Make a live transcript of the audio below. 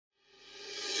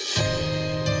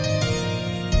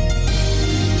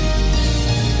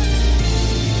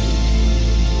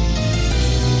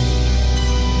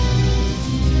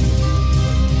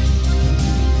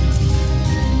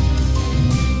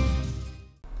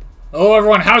Hello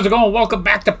everyone, how's it going? Welcome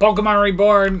back to Pokemon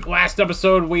Reborn. Last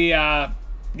episode we had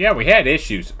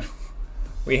issues.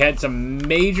 We had some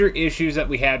major issues that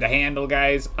we had to handle,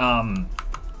 guys.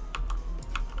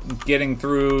 Getting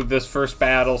through this first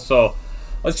battle, so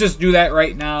let's just do that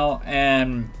right now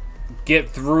and get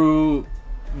through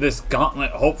this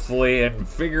gauntlet, hopefully, and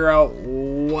figure out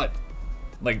what,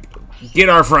 get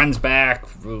our friends back.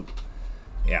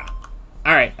 Yeah.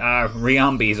 Alright,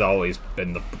 Riombi's always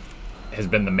been has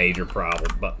been the major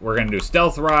problem, but we're gonna do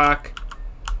Stealth Rock,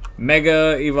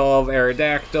 Mega Evolve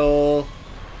Aerodactyl,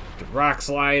 Rock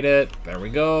Slide it. There we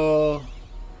go.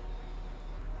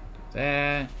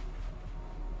 That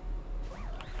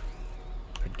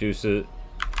produces.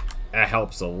 That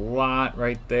helps a lot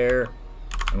right there.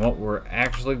 And what we're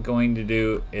actually going to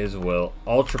do is we'll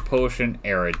Ultra Potion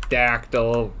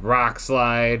Aerodactyl, Rock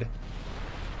Slide.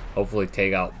 Hopefully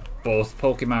take out both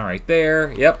Pokemon right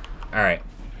there. Yep. Alright.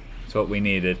 That's what we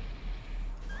needed.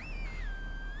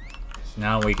 So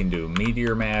now we can do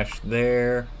Meteor Mash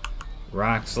there.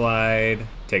 Rock Slide.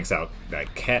 Takes out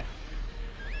that cat.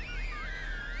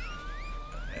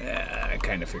 I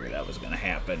kind of figured that was going to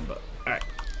happen, but alright.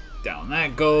 Down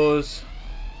that goes.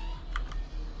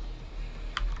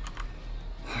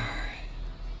 Alright.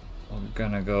 We're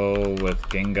going to go with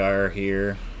Gengar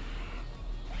here.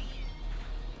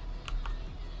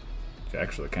 Which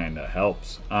actually kind of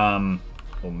helps.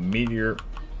 We'll Meteor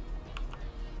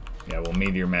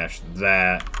Mash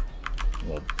that.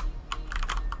 We'll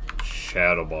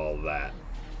Shadow Ball that.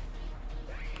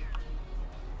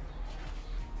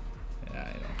 Yeah,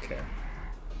 I don't care.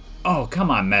 Oh,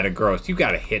 come on, Metagross. You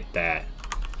gotta hit that.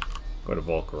 Go to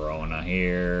Volcarona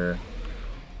here.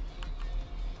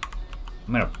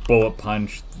 I'm gonna Bullet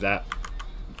Punch that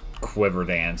Quiver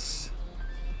Dance.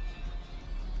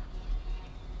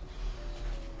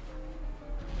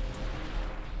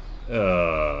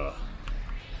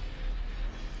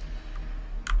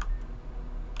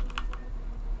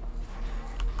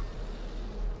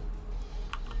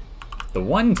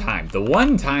 The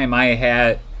one time I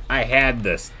had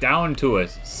this down to a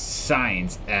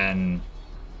science, and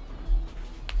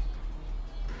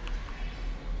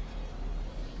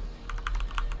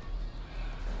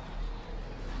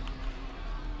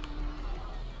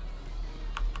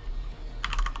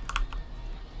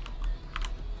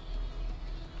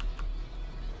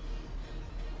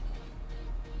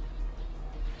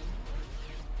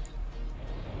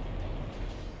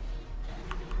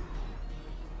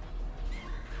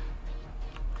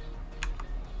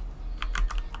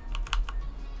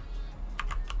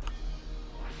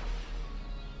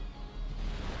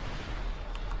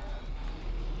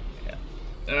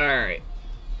alright.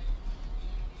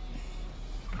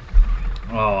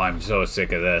 Oh, I'm so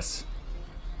sick of this.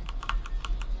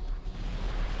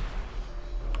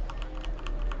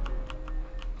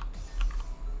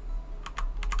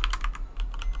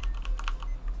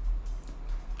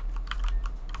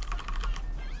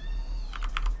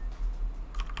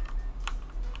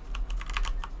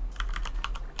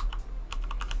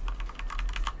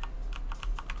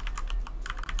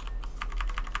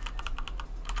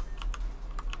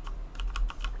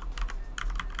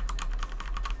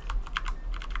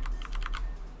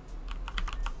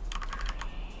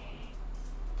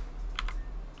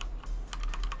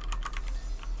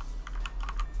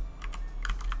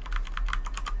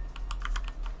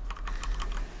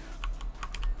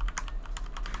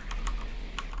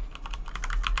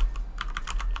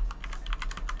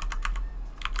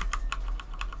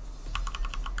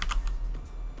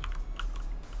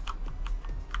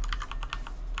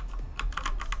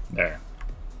 There.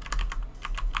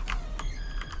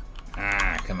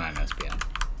 Ah, come on, SPM.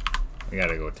 We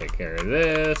gotta go take care of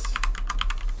this.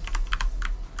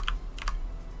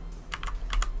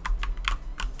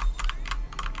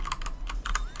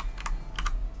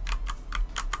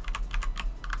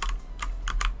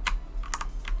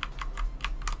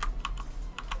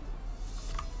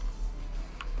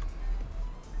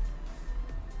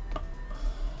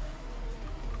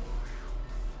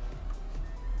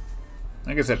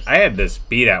 Like I said, I had this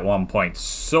beat at one point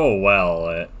so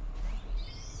well.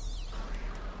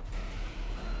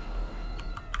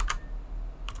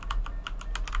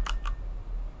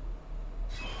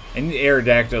 I need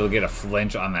Aerodactyl to get a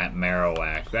flinch on that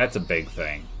Marowak. That's a big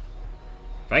thing.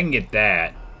 If I can get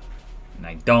that, and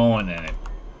I don't, and it...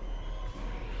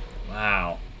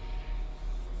 Wow.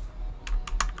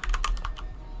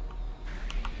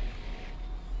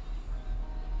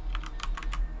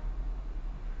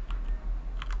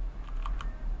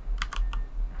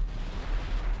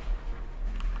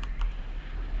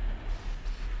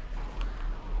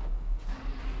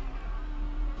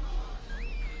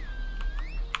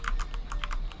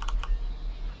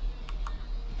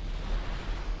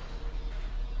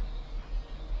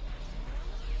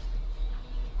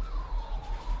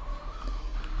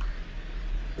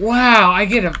 Wow, I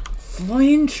get a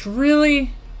flinch?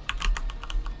 Really?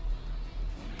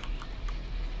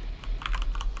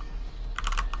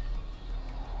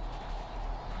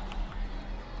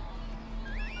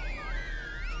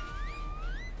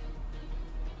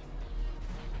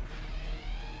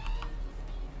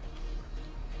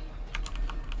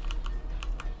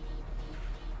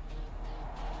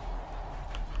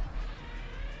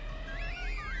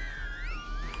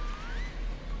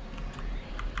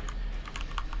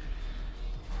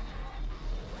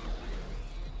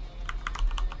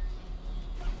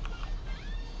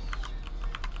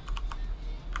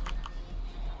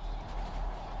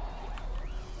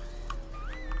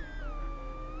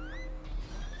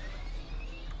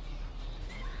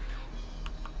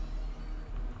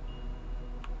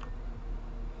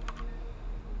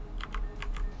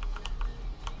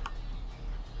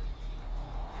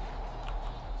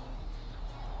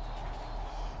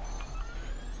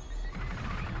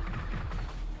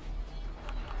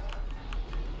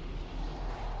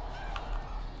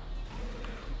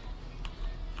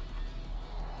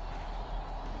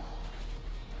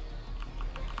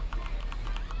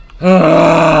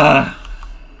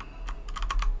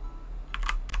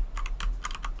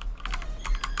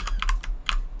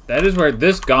 That is where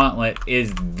this gauntlet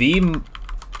is the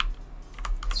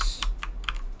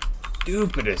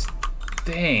stupidest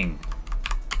thing.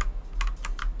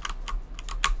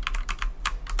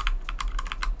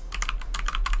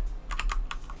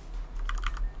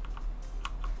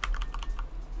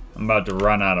 I'm about to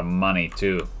run out of money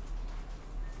too.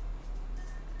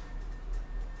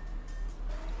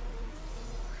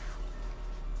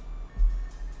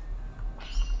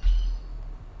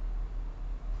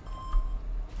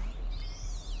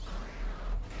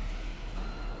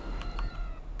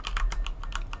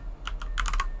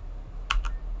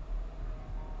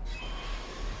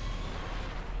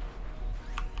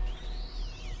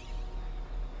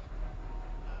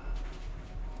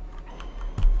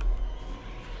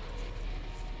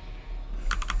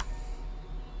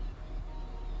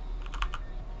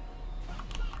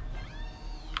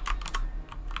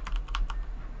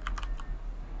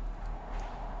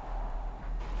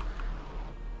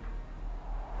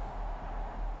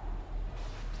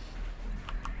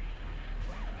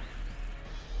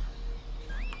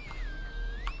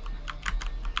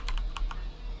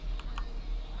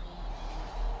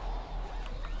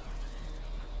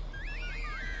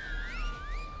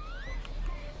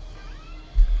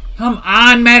 Come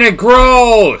on,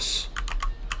 Metagross!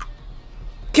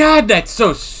 God, that's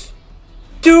so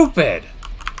stupid!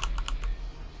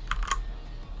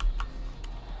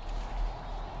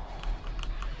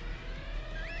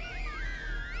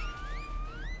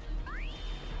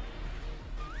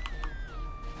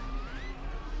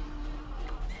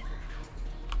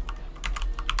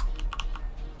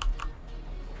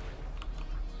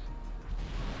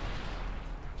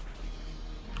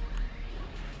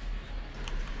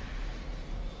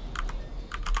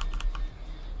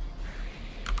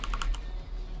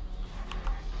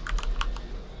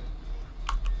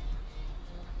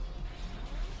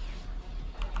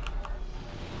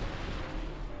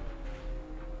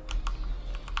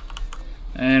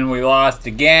 And we lost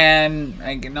again.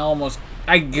 I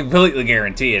can completely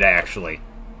guarantee it, actually.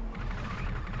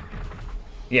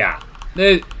 Yeah.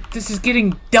 This is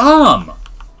getting dumb.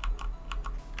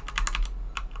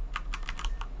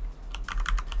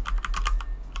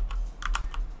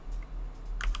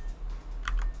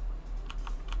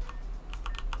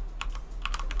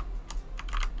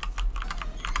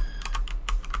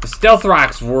 The stealth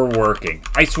rocks were working.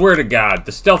 I swear to God,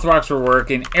 the stealth rocks were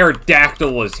working.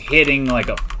 Aerodactyl was hitting like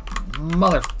a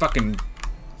motherfucking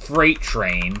freight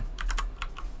train.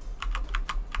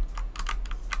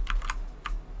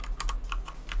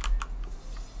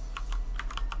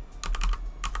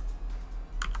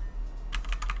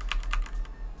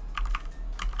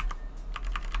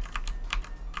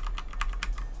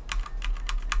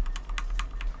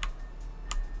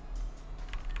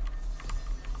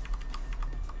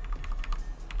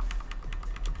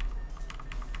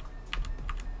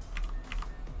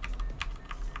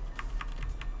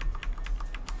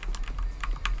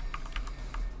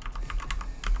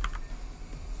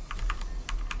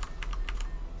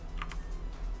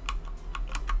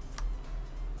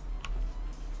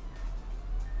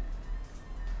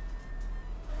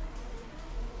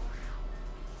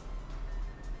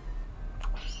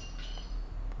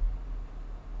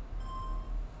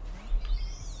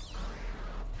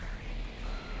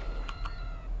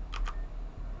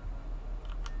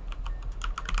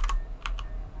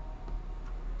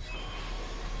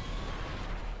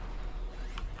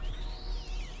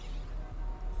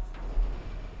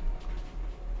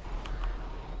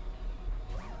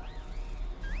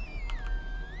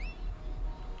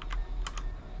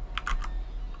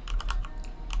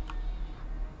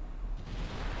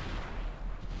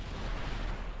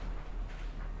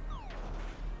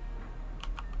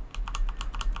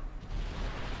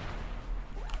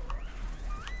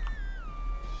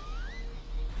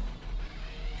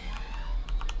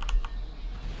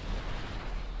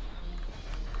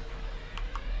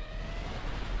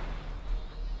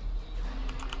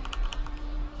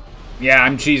 Yeah,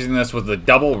 I'm cheesing this with the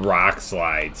double rock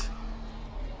slides.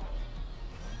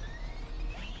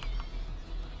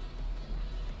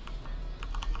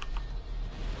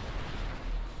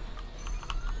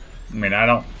 I mean, I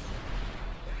don't...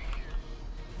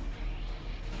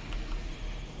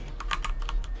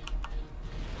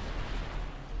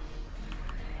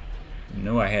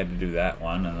 Knew I had to do that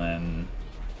one, and then...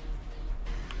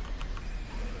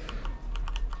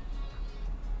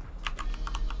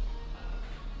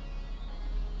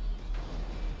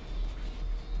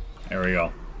 There we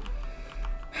go.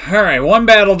 Alright, one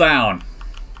battle down.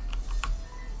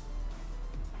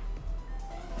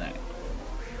 Right.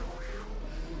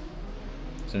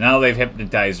 So now they've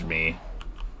hypnotized me.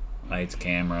 Lights,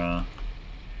 camera.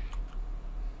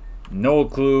 No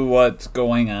clue what's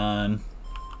going on.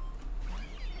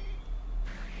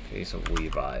 Face of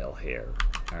Weavile here.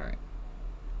 Alright.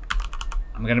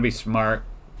 I'm gonna be smart.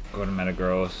 Go to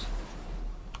Metagross.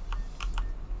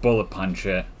 Bullet punch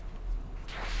it.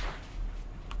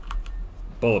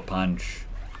 Bullet punch.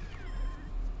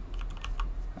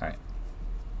 Alright.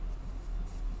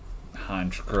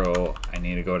 Honchkrow. I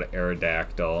need to go to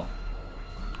Aerodactyl.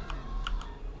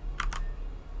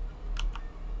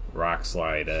 Rock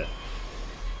slide it.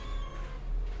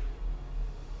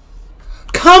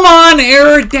 Come on,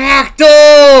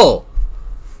 Aerodactyl!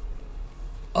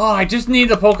 Oh, I just need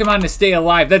the Pokemon to stay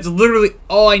alive. That's literally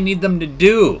all I need them to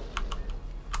do.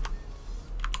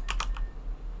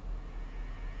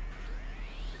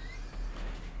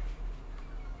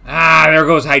 Ah, there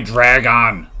goes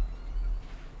Hydreigon.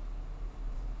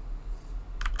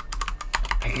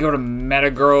 I can go to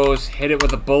Metagross, hit it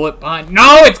with a Bullet Punch.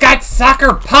 No, it's got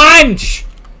Sucker Punch!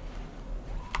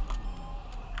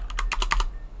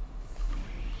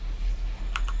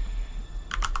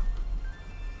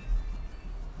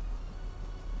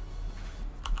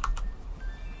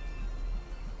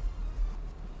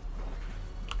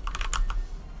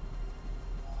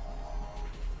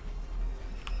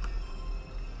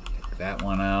 That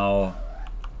one out.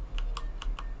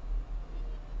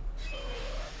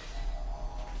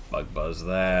 Bug Buzz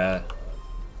that.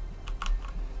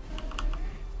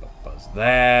 Bug Buzz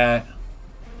that.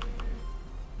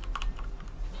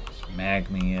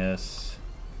 Magmius.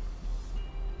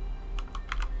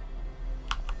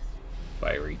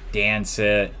 Fiery Dance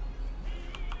it.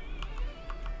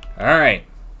 Alright.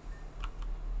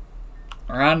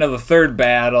 We're on to the third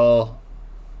battle.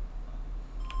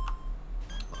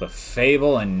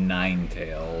 Clefable and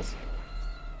Ninetales.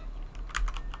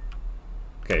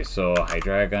 Okay, so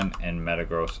Hydreigon and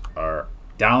Metagross are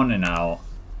down and out.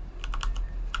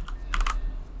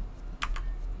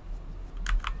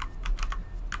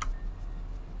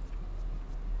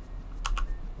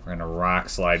 We're gonna rock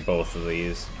slide both of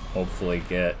these. Hopefully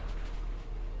get...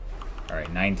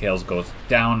 Alright, Ninetales goes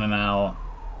down and out.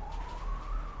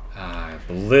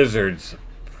 Blizzard's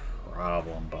a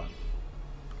problem, but...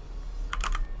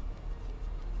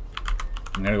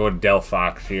 I'm gonna go to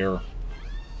Delphox here.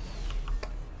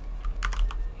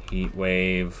 Heat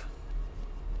Wave.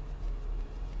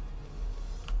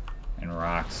 And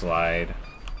Rock Slide.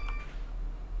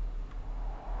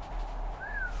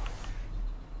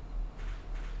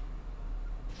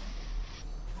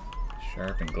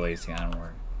 Sharp and Glaceon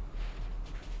work.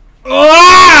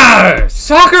 Ah!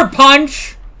 Sucker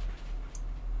Punch!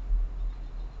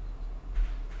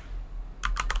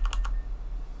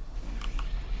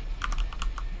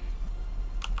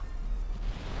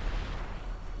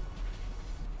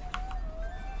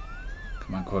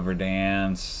 Come on, Quiver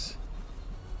Dance.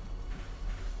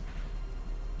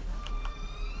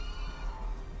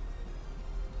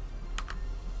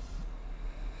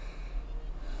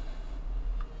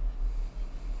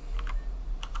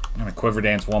 I'm gonna Quiver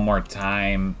Dance one more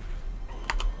time.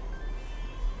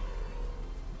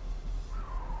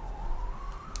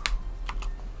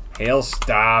 Hail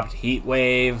stopped. Heat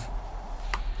Wave.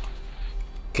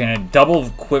 Can a double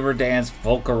Quiver Dance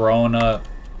Volcarona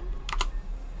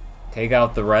take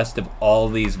out the rest of all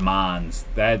these Mons?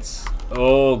 That's...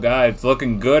 Oh, God, it's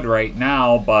looking good right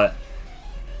now, but...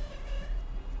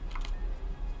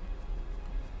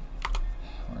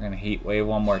 We're going to Heat Wave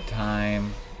one more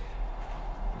time.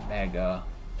 Mega.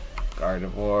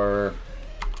 Gardevoir.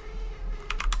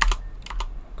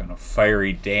 Going to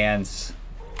Fiery Dance.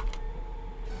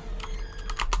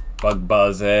 Bug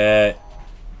Buzz it.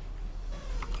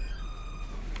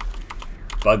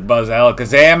 Bug Buzz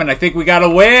Alakazam, and I think we got a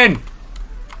win!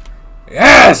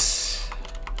 Yes!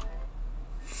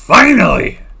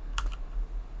 Finally!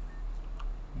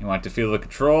 You want to feel the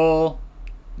control?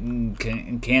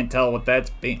 Can't tell what that's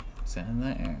being said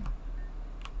there.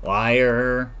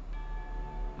 Liar.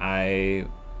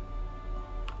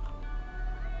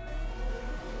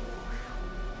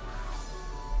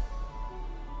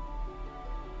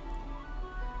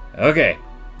 Okay.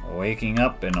 Waking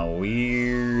up in a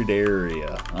weird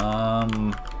area. I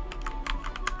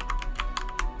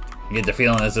get the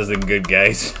feeling this isn't good,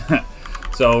 guys.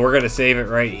 So we're going to save it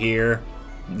right here.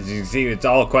 As you can see, it's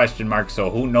all question marks,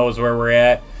 so who knows where we're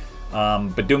at.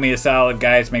 But do me a solid,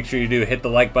 guys. Make sure you do hit the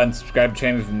like button, subscribe to the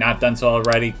channel if you've not done so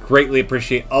already. Greatly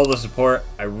appreciate all the support.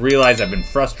 I realize I've been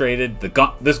frustrated.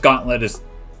 This gauntlet is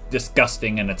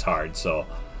disgusting and it's hard, so.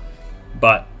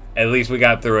 But at least we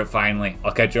got through it finally.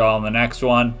 I'll catch you all in the next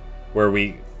one where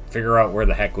we figure out where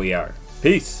the heck we are.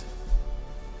 Peace.